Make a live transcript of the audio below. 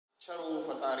ቸሩ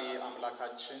ፈጣሪ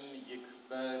አምላካችን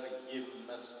ይክበር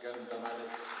ይመስገን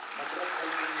በማለት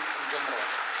መድረኩን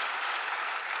እንጀምራለን።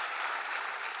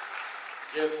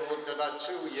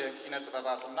 የተወደዳችሁ የኪነ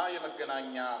ጥበባትና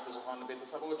የመገናኛ ብዙሃን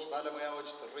ቤተሰቦች፣ ባለሙያዎች፣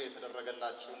 ጥሪ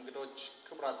የተደረገላችሁ እንግዶች፣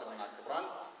 ክብራትና ክብራን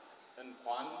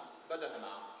እንኳን በደህና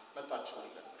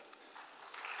መጣችሁልን።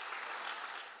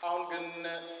 አሁን ግን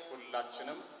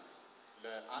ሁላችንም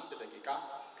ለአንድ ደቂቃ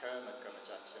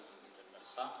ከመቀመጫችን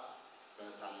እንድንነሳ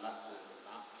በታላቅ ትህትና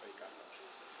ጠይቃለሁ።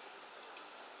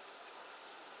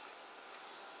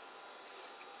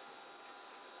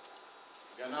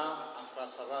 ገና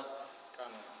 17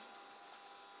 ቀኑ ነው።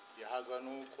 የሐዘኑ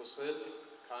ቁስል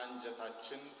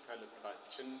ከአንጀታችን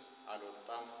ከልባችን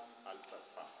አልወጣም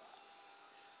አልጠፋም።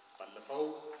 ባለፈው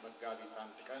መጋቢት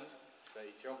 1 ቀን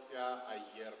በኢትዮጵያ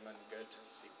አየር መንገድ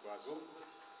ሲጓዙ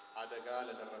አደጋ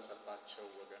ለደረሰባቸው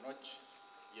ወገኖች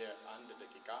የአንድ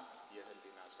ደቂቃ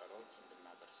የህሊና ጸሎት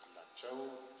እንድናደርስላቸው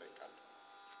ጠይቃለሁ።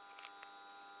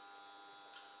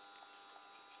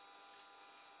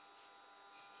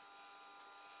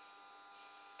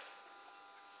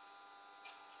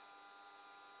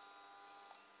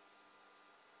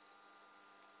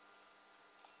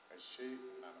 እሺ፣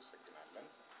 እናመሰግናለን።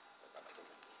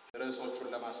 ተቀመጡልን። ርዕሶቹን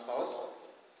ለማስታወስ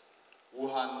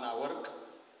ውሃና ወርቅ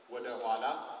ወደ ኋላ፣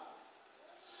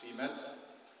 ሲመት፣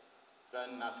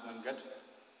 በእናት መንገድ፣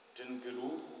 ድንግሉ፣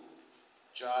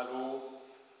 ጃሎ፣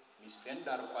 ሚስቴን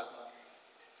ዳርኳት፣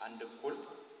 አንድ እኩል፣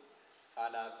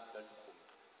 አላበድኩም፣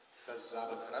 በዛ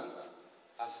በክረምት፣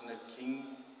 አስነኪኝ፣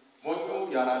 ሞኙ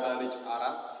ያራዳ ልጅ፣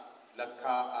 አራት፣ ለካ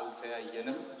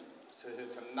አልተያየንም፣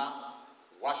 ትህትና፣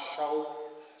 ዋሻው፣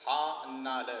 ሀ እና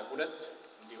ለሁለት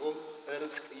እንዲሁም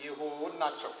እርቅ ይሁን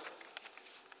ናቸው።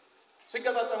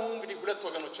 ሲገጣጠሙ እንግዲህ ሁለት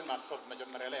ወገኖችን ማሰብ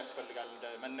መጀመሪያ ላይ ያስፈልጋል እንደ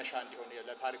መነሻ እንዲሆን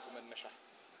ለታሪኩ መነሻ።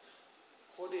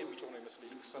 ሆዴ የሚጮህ ነው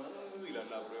ይመስለኝ ልክሰም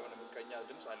ይላል አብሮ የሆነ ምቀኛ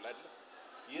ድምጽ አለ አይደል?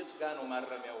 የት ጋር ነው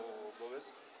ማረሚያው ጎበዝ?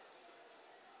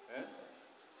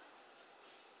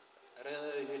 ኧረ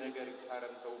ይሄ ነገር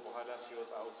ታረምተው በኋላ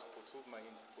ሲወጣ አውትፑቱ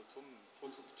ማይንፑቱም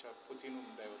ፑቱ ብቻ ፑቲኑም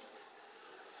እንዳይወጣ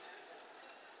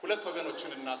ሁለት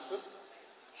ወገኖችን እናስብ።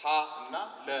 ሀ እና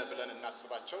ለ ብለን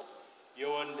እናስባቸው።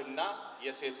 የወንድና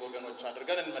የሴት ወገኖች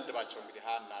አድርገን እንመድባቸው። እንግዲህ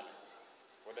ሀ እና ለ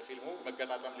ወደ ፊልሙ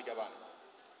መገጣጠም ሊገባ ነው።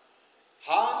 ሀ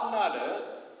እና ለ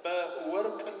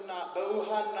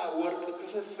በውሃና ወርቅ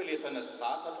ክፍፍል የተነሳ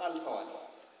ተጣልተዋል።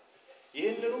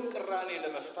 ይህንኑም ቅራኔ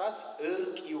ለመፍታት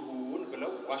እርቅ ይሁን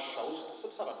ብለው ዋሻ ውስጥ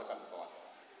ስብሰባ ተቀምጠዋል።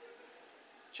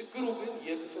 ችግሩ ግን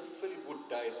የክፍፍል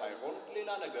ጉዳይ ሳይሆን ሌላ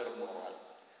ነገር ኖሯል።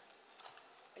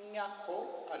 እኛ እኮ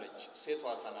አለች ሴቷ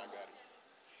ተናጋሪ፣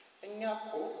 እኛ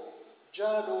እኮ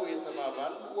ጃሎ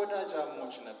የተባባል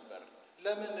ወዳጃሞች ነበር።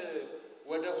 ለምን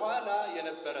ወደ ኋላ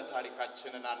የነበረ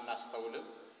ታሪካችንን አናስተውልም?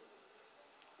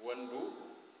 ወንዱ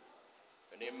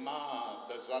እኔማ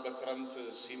በዛ በክረምት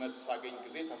ሲመት ሳገኝ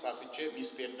ጊዜ ተሳስቼ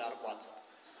ሚስቴን ዳርኳት።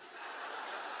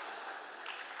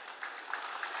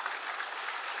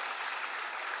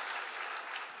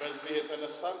 በዚህ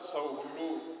የተነሳም ሰው ሁሉ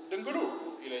ድንግሉ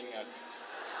ይለኛል።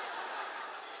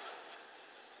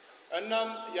 እናም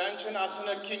ያንቺን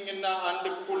አስነኪኝና አንድ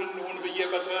እኩል እንሁን ብዬ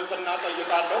በትህትና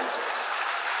ጠይቃለሁ።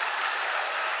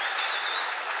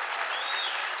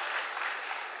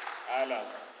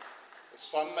 አላት።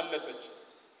 እሷም መለሰች፣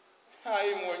 አይ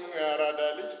ሞኙ ያራዳ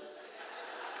ልጅ፣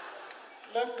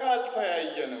 ለካ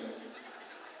አልተያየንም።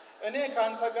 እኔ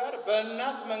ካንተ ጋር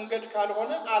በእናት መንገድ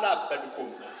ካልሆነ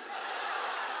አላበድኩም።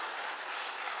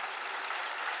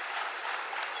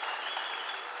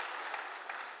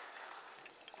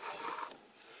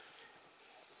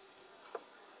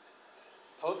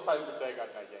 ከወቅታዊ ጉዳይ ጋር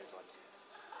ያያይዟል።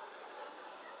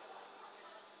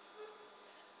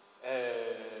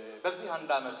 በዚህ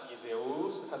አንድ ዓመት ጊዜ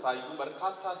ውስጥ ከታዩ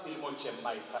በርካታ ፊልሞች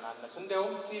የማይተናነስ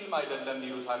እንዲያውም ፊልም አይደለም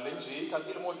ይሉታል እንጂ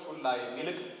ከፊልሞቹ ላይ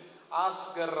የሚልቅ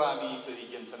አስገራሚ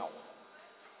ትዕይንት ነው።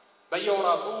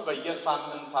 በየወራቱ፣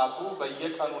 በየሳምንታቱ፣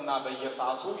 በየቀኑና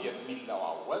በየሰዓቱ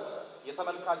የሚለዋወጥ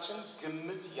የተመልካችን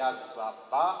ግምት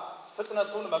ያዛባ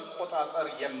ፍጥነቱን መቆጣጠር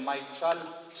የማይቻል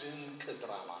ድንቅ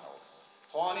ድራማ ነው።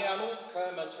 ተዋንያኑ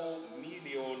ከ100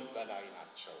 ሚሊዮን በላይ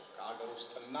ናቸው ከሀገር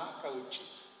ውስጥና ከውጭ።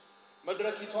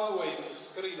 መድረኪቷ ወይም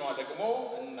ስክሪኗ ደግሞ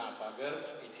እናት ሀገር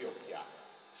ኢትዮጵያ።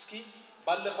 እስኪ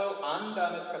ባለፈው አንድ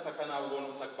ዓመት ከተከናወኑ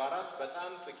ተግባራት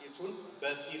በጣም ጥቂቱን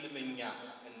በፊልምኛ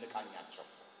እንቃኛቸው።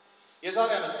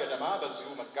 የዛሬ ዓመት ገደማ በዚሁ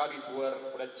መጋቢት ወር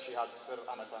 2010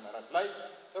 ዓመተ ምህረት ላይ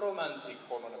ሮማንቲክ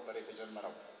ሆኖ ነበር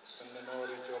የተጀመረው። ስንኖር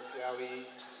ኢትዮጵያዊ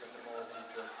ስንሞት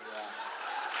ኢትዮጵያ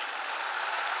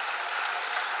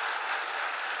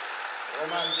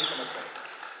ሮማንቲክ ነበር።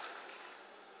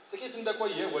 ጥቂት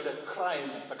እንደቆየ ወደ ክራይም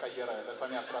ተቀየረ።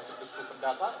 ለሰኔ 16ቱ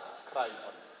ፍንዳታ ክራይም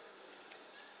ሆነ።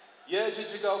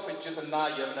 የጅጅጋው ፍጅትና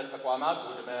የእምነት ተቋማት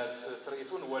ውድመት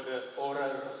ትርኢቱን ወደ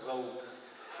ኦረር ዘውግ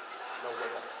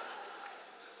ለወጠ።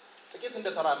 ጥቂት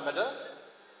እንደተራመደ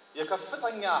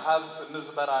የከፍተኛ ሀብት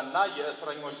ምዝበራና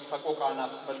የእስረኞች ሰቆቃን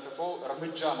አስመልክቶ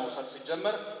እርምጃ መውሰድ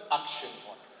ሲጀመር አክሽን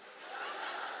ሆነ።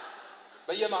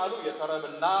 በየመሃሉ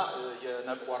የተረብና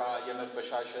የነቆራ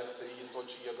የመበሻሸት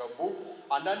ትዕይንቶች እየገቡ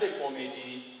አንዳንዴ ኮሜዲ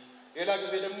ሌላ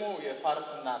ጊዜ ደግሞ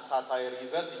የፋርስና ሳታይር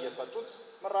ይዘት እየሰጡት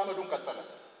መራመዱን ቀጠለ።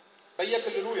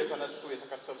 በየክልሉ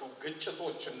የተከሰቱ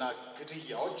ግጭቶችና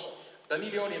ግድያዎች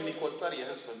በሚሊዮን የሚቆጠር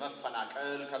የህዝብ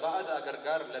መፈናቀል ከባዕድ አገር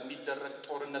ጋር ለሚደረግ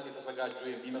ጦርነት የተዘጋጁ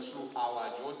የሚመስሉ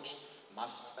አዋጆች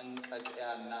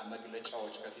ማስጠንቀቂያና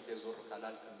መግለጫዎች ከፊት የዞር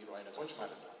ካላል ከሚሉ አይነቶች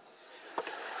ማለት ነው።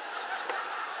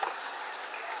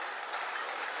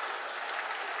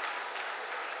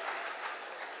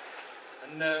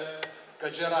 እነ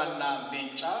ገጀራና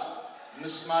ሜንጫ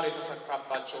ምስማር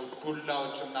የተሰካባቸው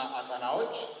ዱላዎችና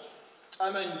አጠናዎች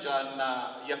ጠመንጃና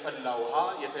የፈላ ውሃ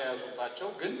የተያዙባቸው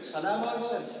ግን ሰላማዊ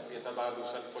ሰልፍ የተባሉ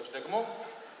ሰልፎች ደግሞ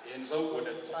ይህን ዘው ወደ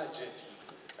ትራጀዲ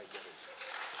ቀየሩት።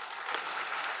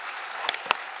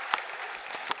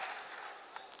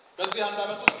 በዚህ አንድ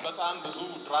ዓመት ውስጥ በጣም ብዙ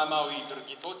ድራማዊ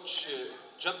ድርጊቶች፣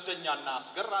 ጀብደኛና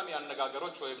አስገራሚ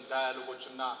አነጋገሮች ወይም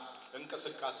ዳያሎጎችና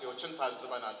እንቅስቃሴዎችን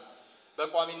ታዝበናል።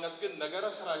 በቋሚነት ግን ነገረ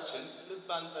ስራችን ልብ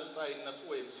አንጠልጣይነቱ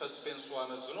ወይም ሰስፔንሱ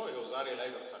አመዝኖ ይኸው ዛሬ ላይ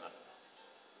ደርሰናል።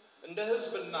 እንደ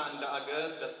ህዝብና እንደ አገር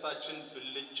ደስታችን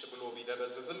ብልጭ ብሎ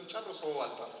ቢደበዝዝም ጨርሶ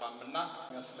አልጠፋምና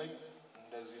መስለኝ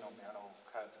እንደዚህ ነው የሚሆነው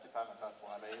ከጥቂት ዓመታት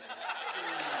በኋላ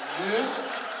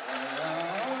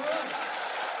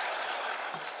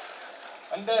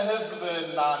እንደ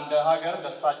ህዝብና እንደ ሀገር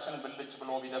ደስታችን ብልጭ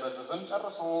ብሎ ቢደበዝዝም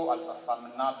ጨርሶ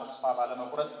አልጠፋምና ተስፋ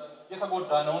ባለመቁረጥ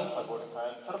የተጎዳነውን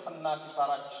ተጎድተን ትርፍና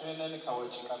ኪሳራችንን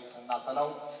ከወጪ ቀሪ ስናሰላው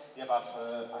የባሰ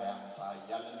አያምጣ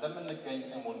እያልን እንደምንገኝ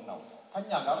እሙን ነው።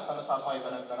 ከኛ ጋር ተመሳሳይ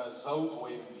በነበረ ዘውግ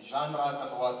ወይም ዣንራ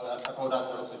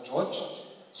ከተወዳደሩት እጩዎች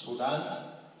ሱዳን፣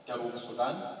 ደቡብ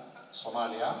ሱዳን፣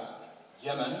 ሶማሊያ፣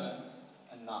 የመን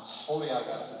እና ሶሪያ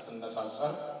ጋር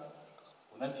ስትነሳሰር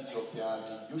እውነት ኢትዮጵያ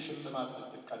ልዩ ሽልማት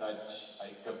ልትቀዳጅ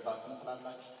አይገባትም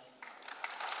ትላላችሁ?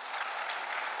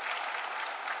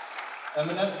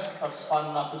 እምነት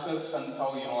ተስፋና ፍቅር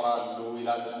ጸንተው ይኖራሉ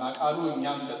ይላልና ቃሉ።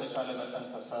 እኛም ለተቻለ መጠን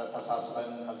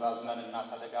ተሳስበን ተዛዝነንና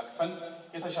ተደጋግፈን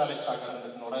የተሻለች ሀገር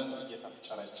እንድትኖረን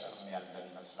እየተፍጨረጨርን ያለን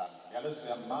ይመስላል።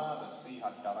 ያለዚያማ በዚህ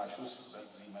አዳራሽ ውስጥ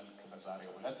በዚህ መልክ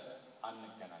በዛሬው ዕለት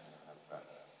አንገናኝም ነበር።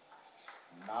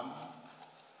 እናም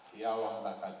ያው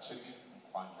አምላካችን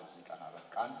እንኳን ለዚህ ቀን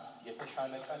አበቃን፣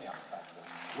 የተሻለ ቀን ያምጣልን፣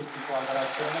 ውድቷ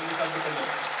ሀገራችንን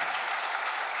ይጠብቅልን።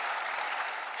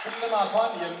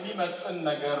 ሽልማቷን የሚመጥን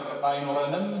ነገር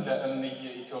ባይኖረንም ለእምዬ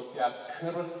ኢትዮጵያ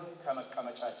ክብር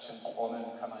ከመቀመጫችን ቆመን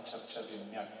ከማጨብጨብ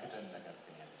የሚያግደን ነገር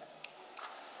ግን የለም።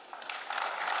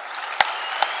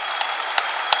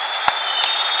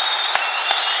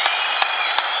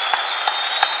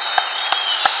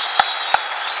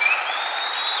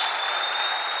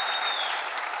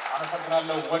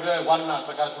 አመሰግናለሁ። ወደ ዋና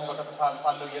አዘጋጁ በቀጥታ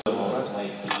አልፋለሁ።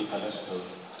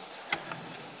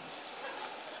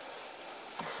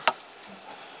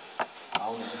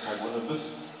 አሁን ሲሳጎንብስ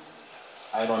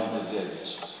አይኗን እንደዚህ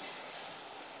ያዘች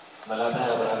መላታ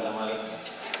ያበራል ማለት ነው።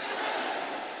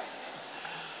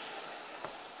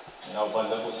 ያው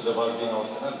ባለፈው ስለ ባዜና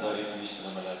ወጥተናል። ዛሬ ትንሽ ስለ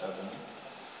መላታ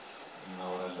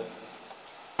እናወራለን።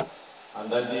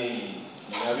 አንዳንዴ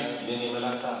እኛ ቤት የኔ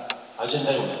መላታ አጀንዳ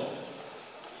ይሆናል።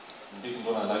 እንዴት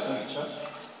እንደሆነ አላውቅም። ብቻ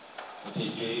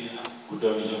እቴጌ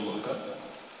ጉዳዩን ይጀምሩታል።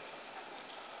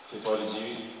 ሴቷ ልጅ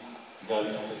ጋቢ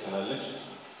ትከተላለች።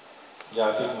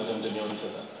 የአፌት መደምደሚያውን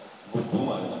ይሰጣል። ቡቡ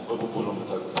ማለት ነው። በቡቡ ነው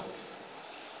የምታውቁት።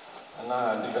 እና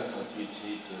አንድ ቀን ትምህርት ቤት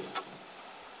ሲሄድ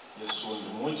የእሱ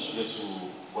ወንድሞች የእሱ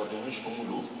ጓደኞች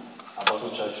በሙሉ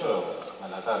አባቶቻቸው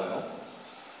መላጣ ነው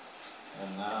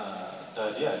እና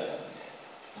ዳዲ አለ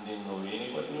እንዴት ነው የኔ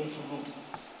ጓደኞች ሁሉ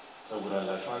ጸጉር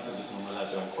አላቸው፣ አንተ እንዴት ነው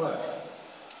መላጣ እንኳ?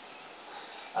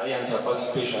 አይ አንተ አባት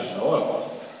ስፔሻል ነው አልኳት።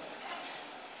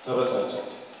 ተበሳጨ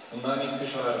እና እኔ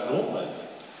ስፔሻል አይደለሁም ማለት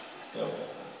ያው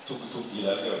ቱክ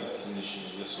ይላል። ትንሽ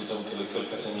የእሱ ደም ቅልቅል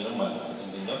ከሰሜንም አለበት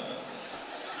እንደኛ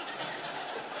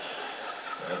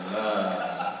እና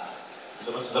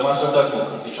ለማስረዳት ነው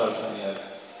የቻልኩትን ያህል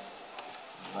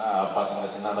እና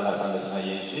አባትነትና መላጣነትን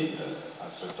አያይዤ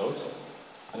አስረዳሁት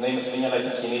እና ይመስለኛል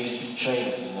የኔ ልጅ ብቻ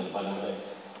ይመስለኛል ባለም ላይ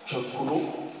ቸኩሎ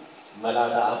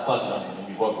መላጣ አባት ነው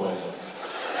የሚጓጓ ያለው።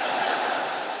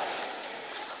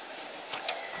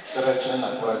 ጥሪያችንን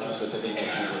አክብራችሁ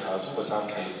ስለተገኛችሁ በሰዓቱ በጣም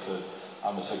ከልብ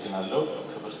አመሰግናለሁ።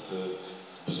 ክብርት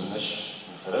ብዙነሽ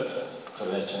መሰረት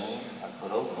ጥሪያችንን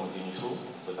አክብረው በመገኘቱ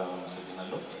በጣም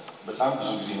አመሰግናለሁ። በጣም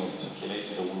ብዙ ጊዜ ነው ስልኬ ላይ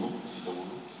ሲደውሉ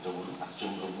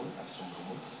አስጀምሩም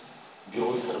ቢሮ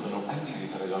ቅርብ ነው አንድ ጊዜ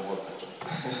ተረጋጓቸው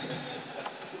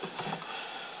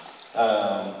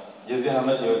የዚህ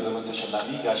ዓመት የዘመን ተሸላሚ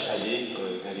ጋሻዬ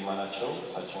ገሪማ ናቸው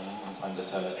እሳቸውንም እንኳን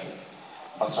ደስ ያላችሁ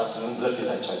በ18 ዘርፍ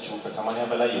የታጫችሁ ከ80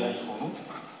 በላይ የምትሆኑ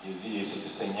የዚህ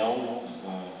የስድስተኛው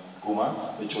ጉማ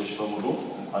እጩዎች በሙሉ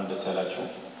እንኳን ደስ ያላችሁ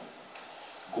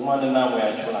ጉማንና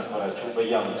ሙያችሁን አክብራችሁ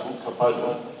በየዓመቱ ከባድ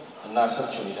እና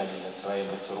አሰልቺውን የዳኝነት ስራ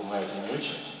የምትሰሩ ሙያተኞች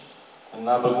እና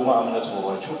በጉማ እምነት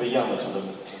ኖሯችሁ በየዓመቱ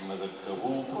ለምትመዘገቡ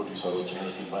ፕሮዲውሰሮችና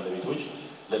የፊልም ባለቤቶች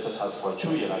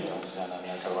ለተሳትፏችሁ የላቀ ምስጋና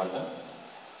እናቀርባለን።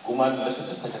 ጉማን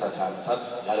ለስድስት ተከታታይ ዓመታት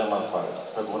ያለማቋረጥ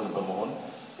ከጎን በመሆን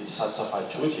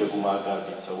የተሳተፋችሁት የጉማ አጋር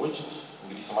ቤተሰቦች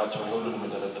እንግዲህ ስማቸውን ሁሉንም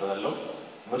እደረድራለሁ።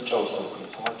 ምርጫው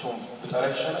ስማቸውን ብጠራ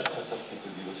ይሻላል፣ ሰርተፊኬት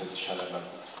እዚህ በሰጥ ይሻላል፣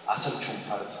 አሰልቺውን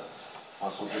ፓርት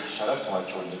ማስወገድ ይሻላል።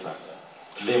 ስማቸውን ልጥራ።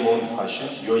 ሌሞን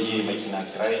ፋሽን፣ ዮዬ መኪና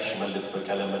ኪራይ፣ ሽመልስ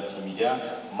በቀለ መልቲ ሚዲያ፣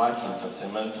 ማክ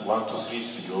ኢንተርቴንመንት፣ 123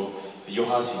 ስቱዲዮ፣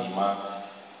 ዮሃ ሲኒማ፣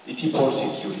 ኢቲፖር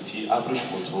ሴኪዩሪቲ፣ አብርሽ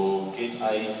ፎቶ፣ ጌት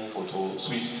አይ ፎቶ፣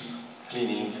 ስዊፍት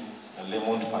ክሊኒንግ፣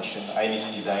 ሌሞን ፋሽን፣ አይኒስ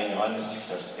ዲዛይን፣ ዮሐንስ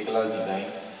ሲስተርስ፣ ኤግላስ ዲዛይን፣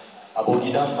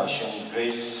 አቦጊዳ ፋሽን፣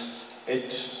 ግሬስ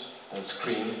ኤድ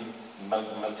ስክሪን፣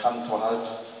 መልካም ተዋሃድ፣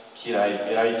 ኪራይ፣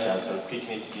 ብሔራዊ ቲያትር፣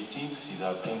 ፒክኒክ ፕሪንቲንግ፣ ሲዛ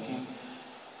ፕሪንቲንግ፣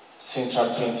 ሴንትራል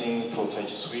ፕሪንቲንግ፣ ፕሮቴጅ፣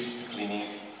 ስዊፍት ክሊኒንግ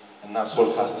እና ሶል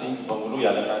ካስቲንግ በሙሉ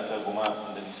ያለናንተ ጉማ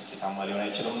እንደዚህ ስኬታማ ሊሆን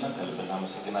አይችልምና ከልብ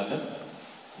እናመሰግናለን።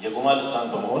 የጉማ ልሳን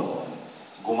በመሆን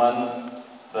ጉማን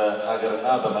በሀገርና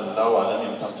በመላው ዓለም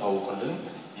የምታስተዋውቁልን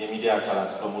የሚዲያ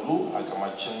አካላት በሙሉ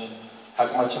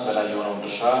ከአቅማችን በላይ የሆነውን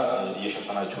ድርሻ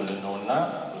እየሸፈናችሁልን ነውና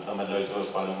በመላው የጥበብ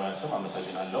ባለሙያ ስም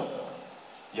አመሰግናለሁ።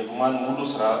 የጉማን ሙሉ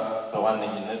ስራ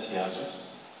በዋነኝነት የያዙት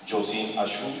ጆሲን፣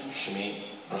 አሹ፣ ሽሜ፣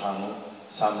 ብርሃኑ፣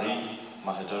 ሳምሪ፣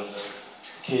 ማህደር፣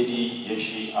 ኬዲ፣ የሺ፣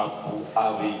 አቡ፣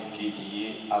 አቤ፣ ጌትዬ፣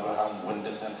 አብርሃም፣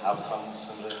 ወንደሰን፣ ሀብታሙ፣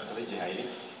 ስምረት፣ ደረጀ ኃይሌ፣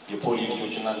 የፖሊ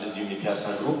ልጆችና እንደዚሁም የፒያሳ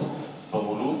ግሩፕ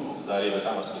በሙሉ ዛሬ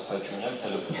በጣም አስደሳችሁኛል።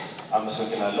 ከልብ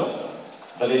አመሰግናለሁ።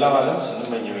 በሌላው ዓለም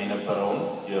ስንመኘው የነበረውን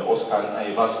የኦስካር እና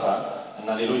የባፍታ እና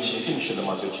ሌሎች የፊልም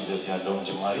ሽልማቶች ይዘት ያለውን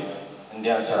ጅማሬ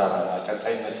እንዲያንሰራራና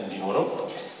ቀጣይነት እንዲኖረው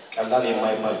ቀላል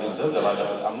የማይባል ገንዘብ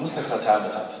ለባለፉት 5 ተከታታይ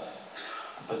ዓመታት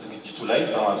በዝግጅቱ ላይ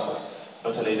በማፍሰስ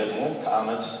በተለይ ደግሞ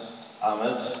ከዓመት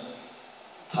ዓመት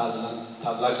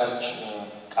ታላቃች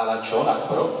ቃላቸውን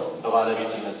አክብረው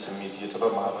በባለቤትነት ስሜት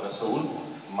የጥበብ ማህበረሰቡን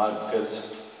ማገዝ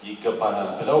ይገባናል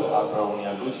ብለው አብረውን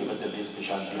ያሉት የበደሌ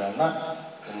ስፔሻል ቢራና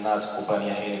እናት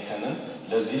ኩባንያ ሄኒከንን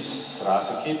ለዚህ ስራ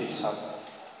ስኬት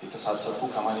የተሳተፉ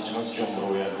ከማኔጅመንት ጀምሮ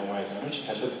ያሉ ሙያተኞች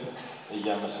ከልብ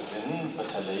እያመሰገንን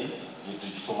በተለይ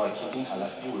የድርጅቱ ማርኬቲንግ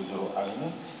ኃላፊ ወይዘሮ አሊሙ፣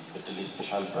 በደሌ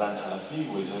ስፔሻል ብራንድ ኃላፊ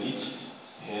ወይዘሪት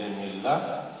ሄርሜላ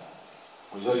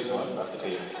ወይዘሪት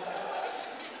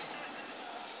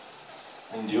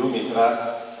እንዲሁም የስራ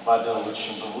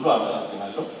ባልደረቦችን በሙሉ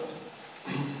አመሰግናለሁ።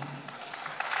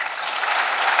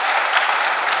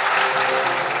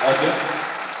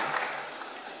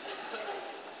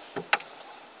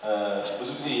 ብዙ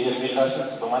ጊዜ የሄርሜላ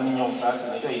ስልክ በማንኛውም ሰዓት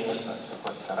ነገር ይነሳል፣ ስልኳ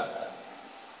ሲጠራ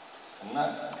እና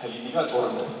ከሊሊ ጋር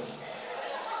ጦርነት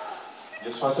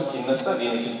የእሷ ስልክ ይነሳል፣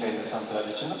 የኔ ስልክ አይነሳም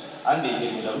ትላለች እና አንድ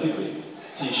የሄርሜላ ብድግ ወይ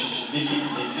ቲሽ ሊሊ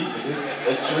ብድግ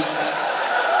እጁን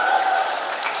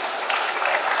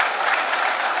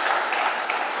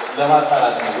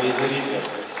ለማጣራት ነው ወይዘሪት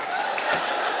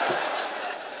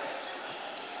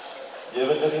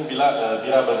የበደሌን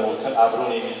ቢራ በመወከል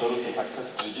አብረውን የሚሰሩት የካክተስ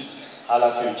ድርጅት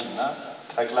ኃላፊዎችና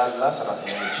ጠቅላላ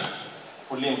ሰራተኞች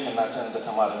ሁሌም ከእናንተ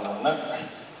እንደተማርን ነውና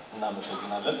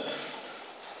እናመሰግናለን።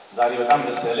 ዛሬ በጣም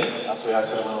ደስ ያለኝ አቶ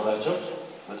ያስር መኖራቸው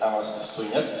በጣም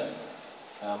አስደስቶኛል።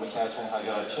 ምክንያቱም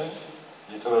ሀገራችን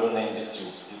የጥበብና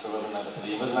በተለይ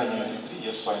የመዝናኛ ኢንዱስትሪ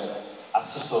የእርሱ አይነት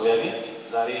 10 ሰው ያገኝ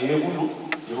ዛሬ ይሄ ሁሉ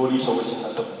የሆሊውድ ሰዎች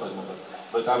የተሳተፉበት ነበር።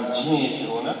 በጣም ጂኒየስ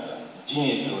የሆነ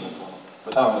ሰው ነው።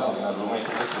 በጣም አመሰግናለሁ። ማየት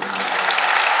ደስ ይላል።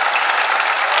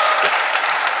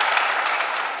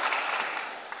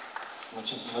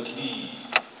 መቅዲ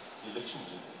የለችም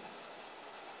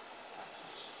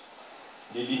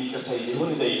ሌሊ ይቅርታ ይሁን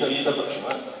እየጠበቅሽ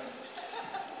ማለት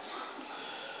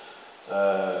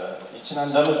ይችን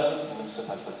አንድ ዓመት ምንሰት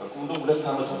አልፈጠርኩም። እንደውም 2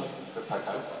 ዓመት ነው ይቅርታ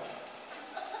ካለ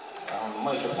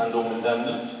አሁንማ ይቅርታ እንደውም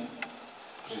እንዳንል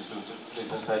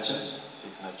ፕሬዝዳንታችን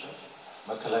ሴት ናቸው።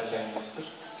 መከላከያ ሚኒስትር፣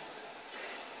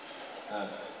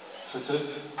 ፍትህ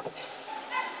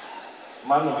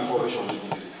ማን ነው የሚፎርሸው? በዚህ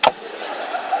ጊዜ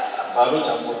ባሎች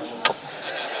አንፎርሹ።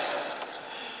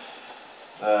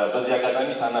 በዚህ አጋጣሚ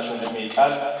ታናሽ ወንድሜ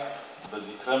ቃል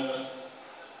በዚህ ክረምት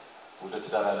ወደ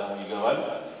ትዳር ዓለሙ ይገባል።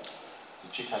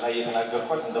 እቺ ከላይ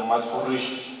የተናገርኳት እንደማትፎርሽ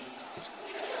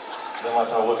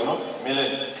ለማሳወቅ ነው።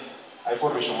 ሜለን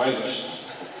አይፎርሽም፣ አይዞሽ።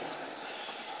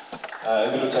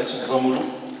 እንግዶቻችን በሙሉ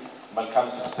መልካም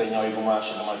ስድስተኛው የጉማ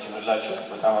ሽልማት ይሁንላችሁ።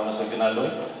 በጣም አመሰግናለሁ።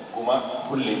 ጉማ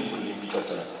ሁሌም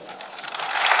ይቀጥላል።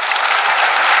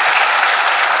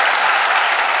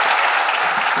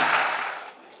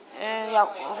 ያው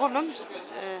ሁሉም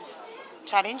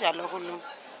ቻሌንጅ አለው ሁሉም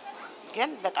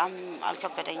ግን በጣም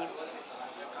አልከበደኝም።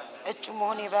 እጩ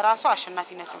መሆኔ በራሱ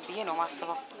አሸናፊነት ነው ብዬ ነው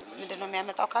ማስበው። ምንድነው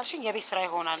የሚያመጣው ካልሽኝ የቤት ስራ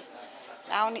ይሆናል።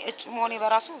 አሁን እጩ መሆኔ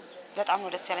በራሱ በጣም ነው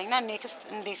ደስ ያለኝና ኔክስት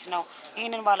እንዴት ነው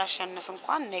ይሄንን ባላሸንፍ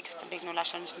እንኳን ኔክስት እንዴት ነው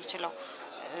ላሸንፍ የምችለው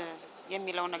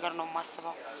የሚለው ነገር ነው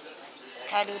ማስበው።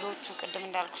 ከሌሎቹ ቅድም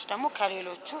እንዳልኩሽ ደግሞ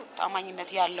ከሌሎቹ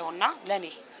ታማኝነት ያለውና ለኔ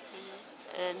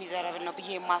ሚዘረብል ነው ብዬ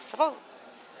የማስበው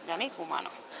ለኔ ጉማ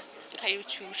ነው።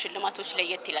 ከሌሎቹ ሽልማቶች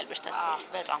ለየት ይላል ብለሽ ታስባለሽ?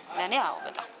 በጣም ለኔ አዎ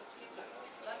በጣም።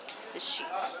 እሺ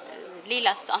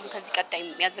ሌላስ አሁን ከዚህ ቀጣይ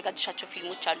ያዘጋጅሻቸው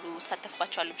ፊልሞች አሉ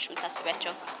ተሳተፍባቸዋለሁ ብለሽ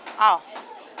የምታስቢያቸው? አዎ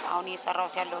አሁን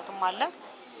እየሰራሁት ያለሁትም አለ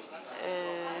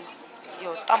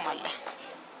ይወጣም አለ።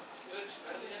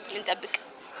 እንጠብቅ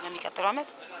ለሚቀጥለው አመት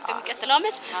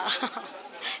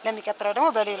ለሚቀጥለው ደግሞ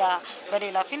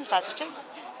በሌላ ፊልም ታጭቼ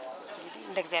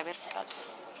እንደ እግዚአብሔር ፍቃድ።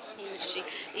 እሺ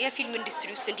የፊልም ኢንዱስትሪ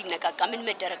ውስጥ እንዲነቃቃ ምን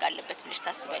መደረግ አለበት ብለሽ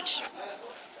ታስቢያለሽ?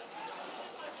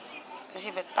 ይሄ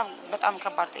በጣም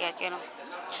ከባድ ጥያቄ ነው።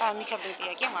 በጣም የሚከብድ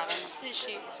ጥያቄ ማለት ነው። እሺ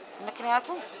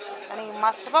ምክንያቱም እኔ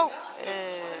የማስበው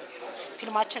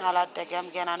ፊልማችን አላደገም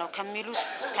ገና ነው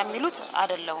ከሚሉት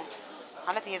አይደለም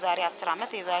ማለት የዛሬ 10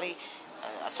 አመት የዛሬ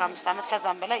 15 አመት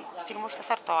ከዛም በላይ ፊልሞች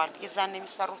ተሰርተዋል። የዛን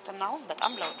የሚሰሩትና አሁን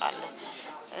በጣም ለውጥ አለ።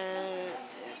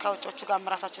 ከውጮቹ ጋር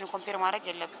ራሳችንን ኮምፔር ማድረግ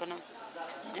የለብንም።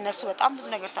 እነሱ በጣም ብዙ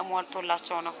ነገር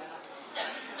ተሟልቶላቸው ነው።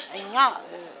 እኛ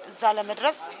እዛ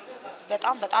ለመድረስ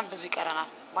በጣም ብዙ ይቀረናል።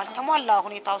 ባልተሟላ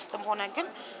ሁኔታ ውስጥም ሆነ ግን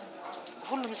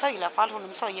ሁሉም ሰው ይለፋል፣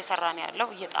 ሁሉም ሰው እየሰራ ነው ያለው፣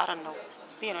 እየጣረን ነው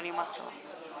ብዬ ነው የማስበው።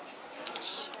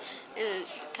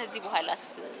 ከዚህ በኋላስ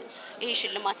ይሄ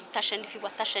ሽልማት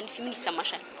ባታሸንፊ ምን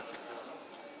ይሰማሻል?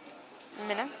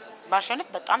 ምንም ባሸንፍ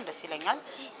በጣም ደስ ይለኛል።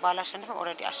 ባላሸንፍም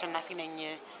ኦሬዲ አሸናፊ ነኝ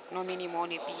ኖሚኒ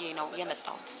መሆኔ ብዬ ነው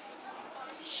የመጣሁት።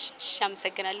 እሺ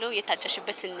አመሰግናለሁ።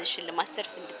 የታጨሽበትን ሽልማት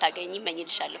ዘርፍ እንድታገኝ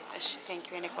እመኝልሻለሁ። እሺ ቴንክ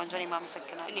ዩ። እኔ ቆንጆ ነኝ።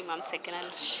 እኔም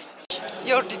አመሰግናለሁ።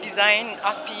 ዮርዲ ዲዛይን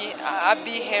አቢ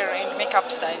ሄር ኤንድ ሜካፕ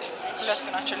ስታይል ሁለቱ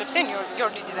ናቸው። ልብሴን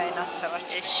ዮርዲ ዲዛይን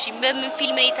አትሰራች። እሺ በምን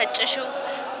ፊልም ነው የታጨሽው?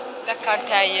 ለካ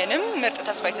አልተያየንም ምርጥ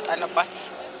ተስፋ የተጣለባት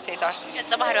ሴት አርቲስት።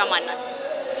 ገጸ ባህሪዋ ማን ናት?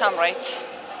 ሳምራይት።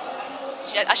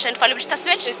 አሸንፋለሁ ብለሽ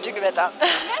ታስቢያለሽ? እጅግ በጣም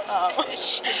አዎ።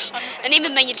 እኔም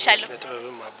እመኝልሻለሁ።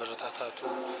 በጥበብም ማበረታታቱ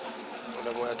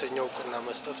ለሙያተኛው እውቅና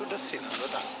መስጠቱ ደስ ይላል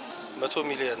በጣም። 100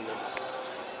 ሚሊዮን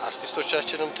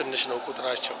አርቲስቶቻችንም ትንሽ ነው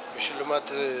ቁጥራቸው። የሽልማት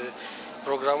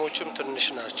ፕሮግራሞችም ትንሽ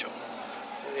ናቸው።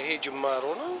 ይሄ ጅማሮ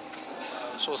ነው።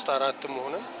 3-4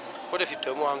 ሆነን ወደፊት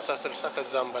ደግሞ 50-60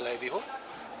 ከዛም በላይ ቢሆን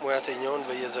ሙያተኛውን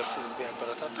በየዘርፉ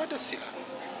ቢያበረታታ ደስ ይላል።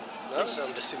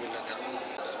 በጣም ደስ የሚል ነገር ነው።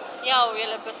 ያው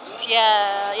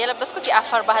የለበስኩት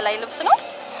የአፋር ባህላዊ ልብስ ነው።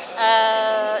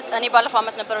 እኔ ባለፈው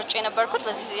አመት ነበር ወጪ የነበርኩት።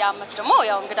 በዚህ አመት ደግሞ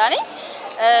ያው እንግዳ ነኝ።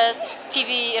 ቲቪ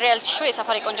ሪያሊቲ ሾው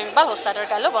የሰፈሪ ቆንጆ የሚባል ሆስት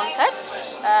አደርጋለሁ በአሁኑ ሰዓት።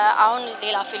 አሁን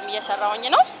ሌላ ፊልም እየሰራሁኝ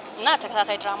ነው እና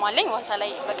ተከታታይ ድራማ አለኝ ዋልታ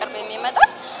ላይ በቅርብ የሚመጣ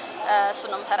እሱ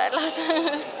ነው መሰራለሁ።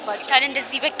 ባጫል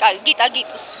እንደዚህ በቃ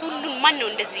ጌጣጌጡስ ሁሉን ማን ነው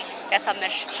እንደዚህ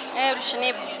ያሳመርሽ? ይኸውልሽ እኔ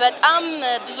በጣም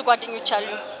ብዙ ጓደኞች አሉ።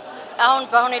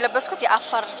 በአሁኑ የለበስኩት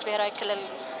የአፋር ብሔራዊ ክልል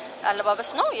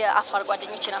አለባበስ ነው። የአፋር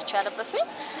ጓደኞቼ ናቸው ያለበሱኝ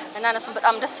እና እነሱም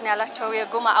በጣም ደስ ነው ያላቸው።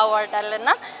 የጉማ አዋርድ አለና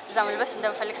እዛ መልበስ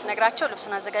እንደምፈልግ ስነግራቸው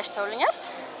ልብሱን አዘጋጅተውልኛል።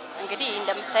 እንግዲህ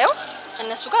እንደምታየው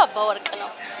እነሱ ጋር በወርቅ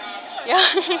ነው።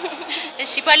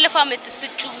 እሺ ባለፈው አመት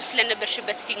እጩ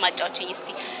ስለነበርሽበት ፊልም አጫውተኝ እስቲ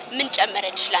ምን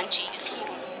ጨመረልሽ ላንቺ?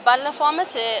 ባለፈው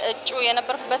አመት እጩ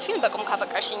የነበርኩበት ፊልም በቁም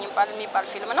ካፈቀርሽኝ የሚባል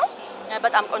ፊልም ነው።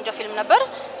 በጣም ቆንጆ ፊልም ነበር።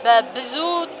 በብዙ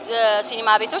ሲኒማ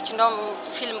ቤቶች እንደውም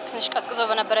ፊልም ትንሽ ቀዝቅዞ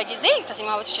በነበረ ጊዜ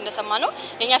ከሲኒማ ቤቶች እንደሰማነው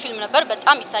የኛ ፊልም ነበር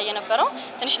በጣም ይታይ የነበረው።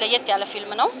 ትንሽ ለየት ያለ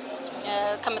ፊልም ነው።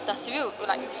 ከምታስቢው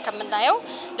ከምናየው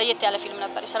ለየት ያለ ፊልም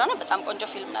ነበር የሰራነው። በጣም ቆንጆ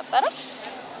ፊልም ነበር።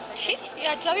 እሺ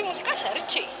የአጃቢ ሙዚቃ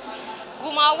ሰርቼ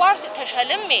ጉማ አዋርድ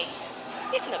ተሸልሜ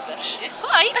የት ነበርሽ?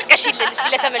 አይ ተከሽልን እስቲ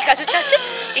ለተመልካቾቻችን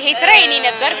ይሄ ስራ የኔ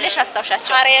ነበር ብለሽ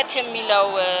አስታውሻቸው። ሀሬት የሚለው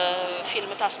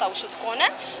ፊልም ታስታውሱት ከሆነ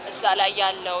እዛ ላይ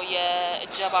ያለው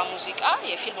የእጀባ ሙዚቃ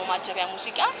የፊልሙ ማጀቢያ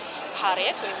ሙዚቃ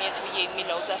ሀሬት ወይም የት ብዬ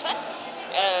የሚለው ዘፈን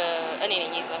እኔ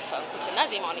ነኝ የዘፈንኩትና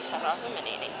ዜማውን የሰራሁትም እኔ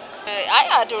ነኝ።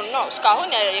 I don't know እስካሁን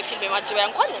የፊልም ማጀቢያ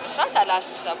እንኳን ለመስራት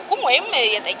አላሰብኩም ወይም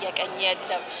የጠየቀኝ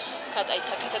የለም።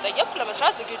 ከተጠየቅኩ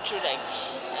ለመስራት ዝግጁ ነኝ።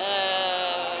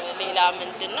 ሌላ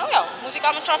ምንድነው ያው ሙዚቃ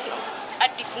መስራት ነው።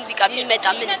 አዲስ ሙዚቃ የሚመጣ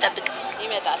ምን ተጠብቅ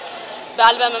ይመጣል።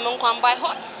 በአልበምም እንኳን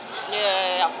ባይሆን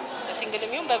ያው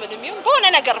በሲንግልም ይሁን በምንም ይሁን በሆነ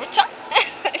ነገር ብቻ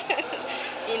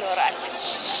ይኖራል።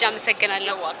 እሺ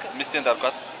አመሰግናለሁ። ሚስቴን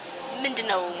ዳርኳት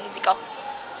ምንድነው ሙዚቃው?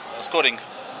 ስኮሪንግ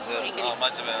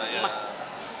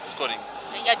ስኮሪንግ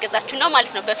ያገዛችሁ ነው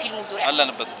ማለት ነው። በፊልሙ ዙሪያ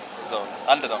አለንበት እዛው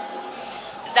አንድ ነው።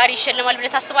 ዛሬ ይሸልማል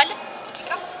ብለህ ታስባለህ? ሙዚቃ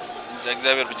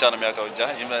እግዚአብሔር ብቻ ነው የሚያውቀው እንጂ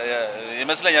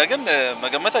ይመስለኛል፣ ግን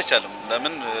መገመት አይቻልም።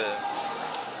 ለምን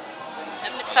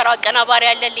የምትፈራው አቀናባሪ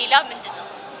ያለ ሌላ ምንድነው?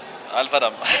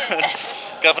 አልፈራም።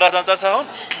 ከፍራት አንፃር ሳይሆን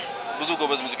ብዙ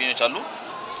ጎበዝ ሙዚቀኞች አሉ።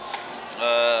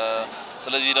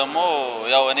 ስለዚህ ደግሞ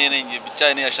ያው እኔ ነኝ ብቻ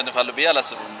እኔ ያሸንፋለሁ ብዬ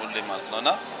አላስብም ሁሌ ማለት ነውና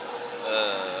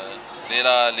ሌላ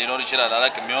ሊኖር ይችላል።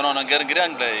 አላውቅም። የሆነው ነገር እንግዲህ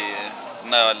አንድ ላይ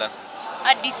እናየዋለን።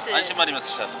 አዲስ አንቺ ማን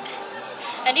ይመስልሻል?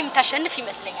 እኔም ታሸንፍ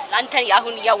ይመስለኛል። አንተ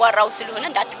አሁን ያዋራው ስለሆነ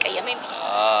እንዳትቀየመኝ።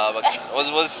 በቃ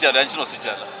ወዝጃለሁ። አንቺ ነው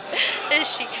ወስጃለሁ።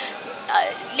 እሺ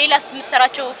ሌላስ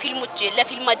የምትሰራቸው ፊልሞች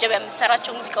ለፊልም ማጀቢያ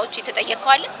የምትሰራቸው ሙዚቃዎች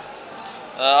የተጠየቀው አለ?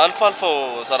 አልፎ አልፎ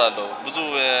ሰራለሁ። ብዙ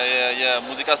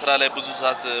የሙዚቃ ስራ ላይ ብዙ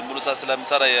ሰዓት ሙሉ ሰዓት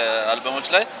ስለምሰራ የአልበሞች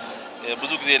ላይ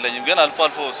ብዙ ጊዜ የለኝም፣ ግን አልፎ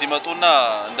አልፎ ሲመጡና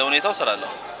እንደ ሁኔታው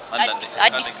ሰራለሁ።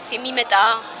 አዲስ የሚመጣ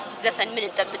ዘፈን ምን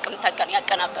እንጠብቅም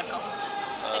ያቀናበርከው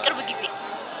በቅርብ ጊዜ?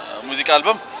 ሙዚቃ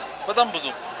አልበም በጣም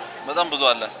ብዙ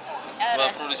አለ።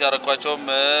 በፕሮዲዩስ ያደረኳቸውም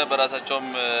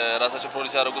ራሳቸው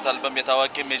ፕሮዲዩስ ያደረጉት አልበም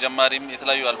የታዋቂም የጀማሪም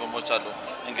የተለያዩ አልበሞች አሉ።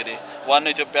 እንግዲህ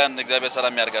ዋናው ኢትዮጵያን እግዚአብሔር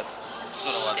ሰላም ያርጋት እሱ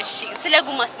ነው ማለት። እሺ ስለ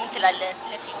ጉማስ ምን ትላለህ?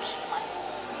 ስለ ፊልም ሽልማት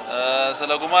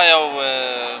ስለ ጉማ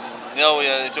ያው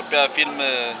የኢትዮጵያ ፊልም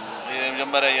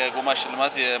የመጀመሪያ የጉማ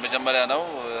ሽልማት የመጀመሪያ ነው።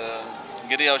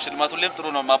 እንግዲህ ያው ሽልማቱ ሁሌም ጥሩ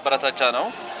ነው፣ ማበረታቻ ነው።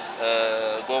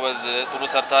 ጎበዝ ጥሩ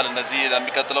ሰርታል፣ እነዚህ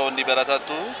ለሚከተለው እንዲበረታቱ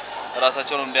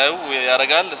ራሳቸውን እንዲያዩ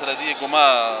ያረጋል። ስለዚህ ጉማ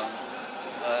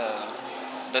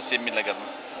ደስ የሚል ነገር ነው።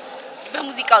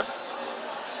 በሙዚቃውስ?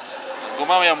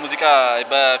 ጉማው ያው ሙዚቃ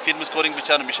በፊልም ስኮሪንግ ብቻ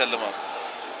ነው የሚሸልመው።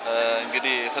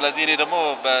 እንግዲህ ስለዚህ እኔ ደግሞ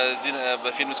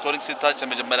በፊልም ስኮሪንግ ስታጭ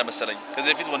የመጀመሪያ መሰለኝ። ከዚህ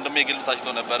በፊት ወንድሜ ግል ታጭቶ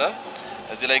ነበረ።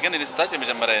 እዚህ ላይ ግን እኔ ስታጭ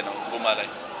የመጀመሪያ ነው ጉማ ላይ።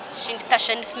 እሺ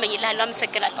እንድታሸንፍ እመኝልሃለሁ።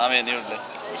 አመሰግናለሁ። አሜን ይሁንልህ።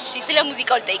 እሺ ስለ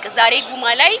ሙዚቃው ልጠይቅ። ዛሬ ጉማ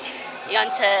ላይ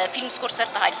ያንተ ፊልም ስኮር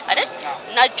ሰርተሃል አይደል?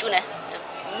 እና እጩ ነህ።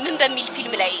 ምን በሚል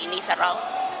ፊልም ላይ ነው የሰራው?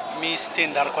 ሚስቴ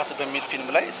እንዳርኳት በሚል ፊልም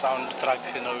ላይ ሳውንድ ትራክ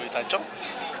ነው የታጨው።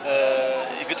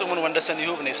 ግጥሙን ወንደሰን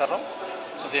ይሁብ ነው የሰራው።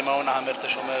 ዜማውን አህመድ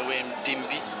ተሾመ ወይም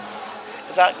ዲምቢ።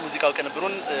 እዛ ሙዚቃው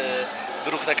ቅንብሩን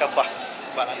ብሩክ ተቀባ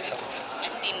ይባላል የሰሩት።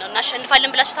 እንዴት ነው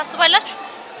እናሸንፋለን ብላችሁ ታስባላችሁ?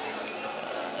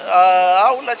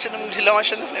 ሁላችንም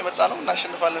ለማሸነፍ ነው የመጣ ነው።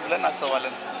 እናሸንፋለን ብለን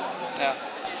አስባለን።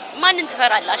 ማንን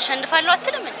ትፈራለህ? አሸንፋለሁ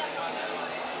አትልም?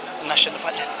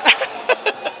 እናሸንፋለን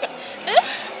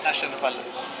እናሸንፋለን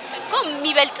እኮ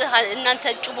የሚበልጥ እናንተ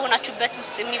እጩ በሆናችሁበት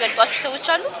ውስጥ የሚበልጧችሁ ሰዎች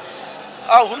አሉ?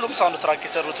 ሁሉም ሳውንድ ትራክ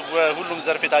የሰሩት ሁሉም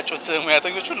ዘርፍ የታጩት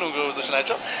ሙያተኞች ሁሉም ጎበዞች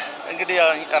ናቸው። እንግዲህ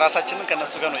ራሳችንን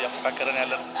ከነሱ ጋር ነው ያፈካከረን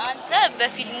ያለነው። አንተ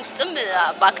በፊልም ውስጥም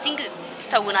በአክቲንግ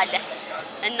ትተውናለህ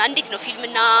እና እንዴት ነው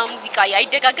ፊልምና ሙዚቃ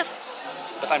አይደጋገፍ?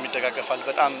 በጣም ይደጋገፋል።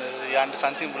 በጣም የአንድ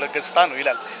ሳንቲም ሁለት ገጽታ ነው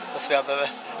ይላል ተስፋ አበበ።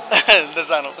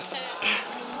 እንደዛ ነው።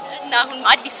 እና አሁን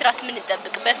አዲስ ስራስ ምን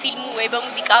እንጠብቅ? በፊልሙ ወይ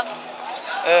በሙዚቃ?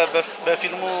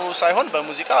 በፊልሙ ሳይሆን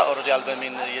በሙዚቃ ኦሬዲ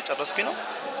አልበሜን እየጨረስኩኝ ነው።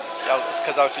 ያው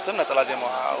እስከዛው በፊትም ነጠላ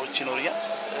ዜማዎች ይኖርኛል።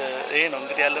 ይሄ ነው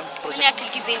እንግዲህ ያለን ፕሮጀክት። ምን ያክል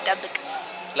ጊዜ እንጠብቅ?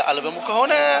 ለአልበሙ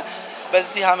ከሆነ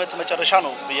በዚህ አመት መጨረሻ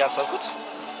ነው ብያሰብኩት።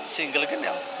 ሲንግል ግን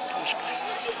ያው ትንሽ ጊዜ።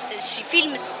 እሺ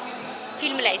ፊልምስ?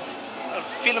 ፊልም ላይስ?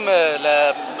 ፊልም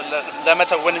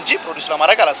ለመተወን እንጂ ፕሮዲዩስ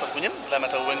ለማድረግ አላሰብኩኝም።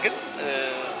 ለመተወን ግን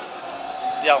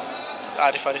ያው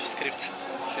አሪፍ ስክሪፕት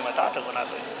ሲመጣ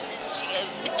ተወናለሁ። እሺ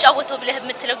ብቻወተው ብለህ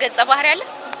የምትለው ገጸ ባህሪ አለ?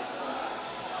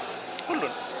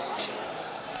 ሁሉንም?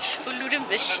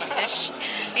 እሺ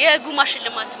የጉማ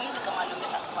ሽልማት ምን ጥቅም አለው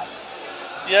ብለህ ታስባለህ?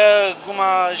 የጉማ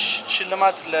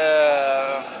ሽልማት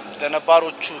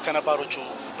ከነባሮቹ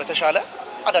በተሻለ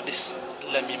አዳዲስ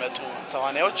ለሚመጡ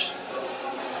ተዋናዮች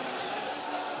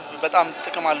በጣም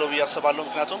ጥቅም አለው ብዬ አስባለሁ።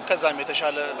 ምክንያቱም ከዛም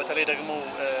የተሻለ በተለይ ደግሞ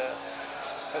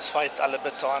ተስፋ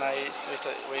የተጣለበት ተዋናይ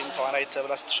ወይም ተዋናይ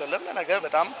ተብላ ስትሸለም ነገ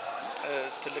በጣም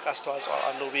ትልቅ አስተዋጽኦ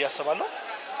አለው ብዬ አስባለሁ።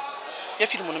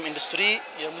 የፊልሙንም ኢንዱስትሪ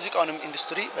የሙዚቃውንም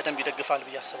ኢንዱስትሪ በደንብ ይደግፋል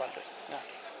ብዬ አስባለሁ።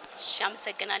 እሺ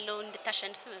አመሰግናለሁ።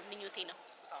 እንድታሸንፍ ምኞቴ ነው።